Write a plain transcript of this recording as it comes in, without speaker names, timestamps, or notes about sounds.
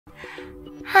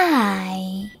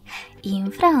Hi!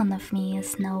 In front of me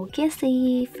is Nokia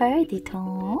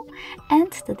C32,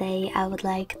 and today I would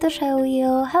like to show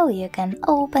you how you can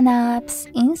open apps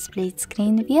in split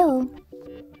screen view.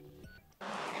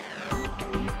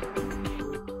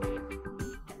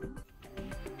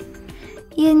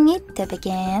 You need to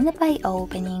begin by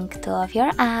opening two of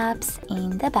your apps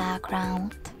in the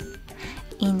background.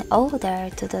 In order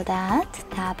to do that,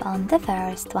 tap on the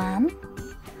first one,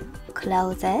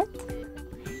 close it,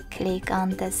 click on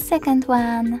the second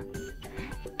one,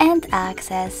 and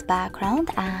access background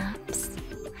apps.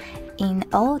 In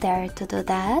order to do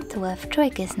that with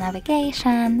Tricky's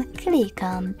navigation, click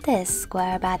on this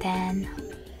square button.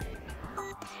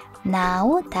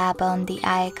 Now tap on the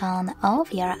icon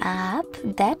of your app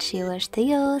that you wish to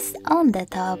use on the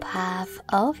top half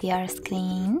of your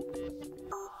screen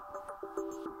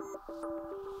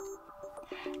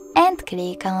and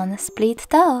click on Split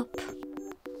Top.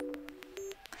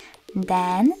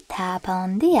 Then tap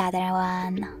on the other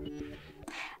one.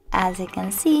 As you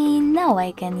can see, now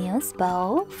I can use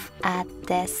both at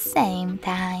the same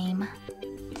time.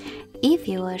 If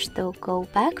you wish to go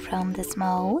back from this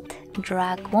mode,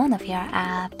 drag one of your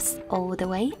apps all the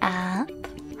way up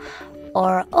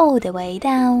or all the way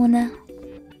down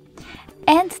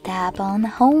and tap on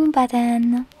Home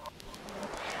button.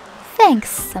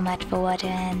 Thanks so much for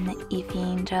watching. If you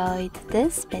enjoyed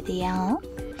this video,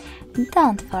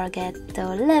 don't forget to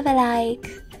leave a like,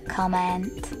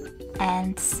 comment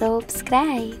and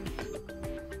subscribe.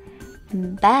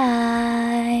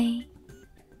 Bye!